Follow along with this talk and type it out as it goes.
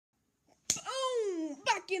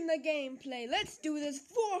in the gameplay. Let's do this.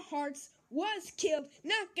 4 hearts was killed.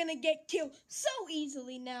 Not gonna get killed so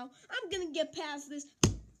easily now. I'm gonna get past this.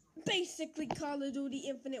 Basically Call of Duty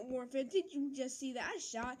Infinite Warfare. Did you just see that? I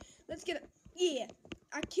shot. Let's get a... Yeah,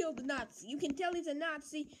 I killed the Nazi. You can tell he's a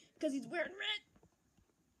Nazi because he's wearing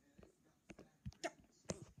red.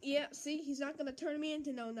 Yeah, see? He's not gonna turn me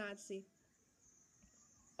into no Nazi.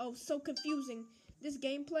 Oh, so confusing. This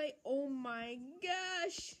gameplay, oh my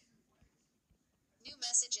gosh. New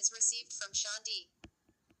message is received from Sean D.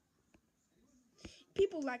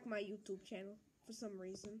 People like my YouTube channel for some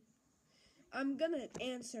reason. I'm gonna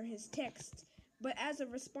answer his text, but as a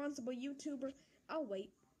responsible YouTuber, I'll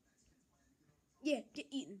wait. Yeah, get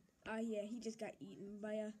eaten. Yeah, he just got eaten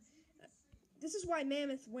by this is why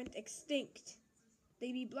mammoth went extinct.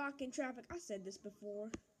 They be blocking traffic. I said this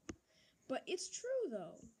before. But it's true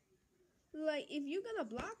though. Like, if you're gonna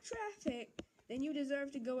block traffic, then you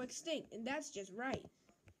deserve to go extinct, and that's just right.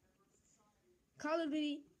 Call of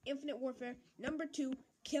Duty Infinite Warfare, number 2,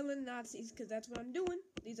 killing Nazis, because that's what I'm doing.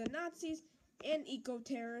 These are Nazis and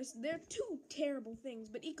eco-terrorists. They're two terrible things,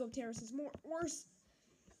 but eco-terrorists is worse.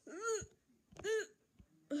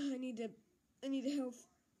 I need health.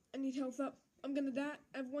 I need health up. I'm gonna die.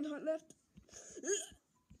 I have 1 heart left.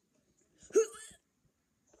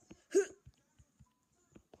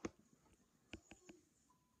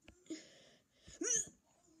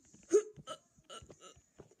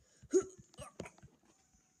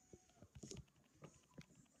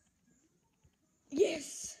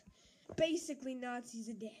 Yes! Basically, Nazis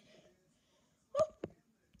are dead. Oh,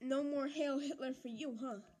 no more Hail Hitler for you,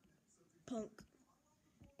 huh? Punk.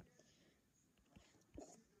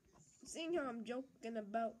 Seeing how I'm joking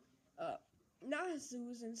about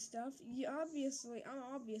Nazis and stuff, I'm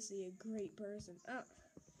obviously a great person.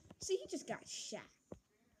 See, he just got shot.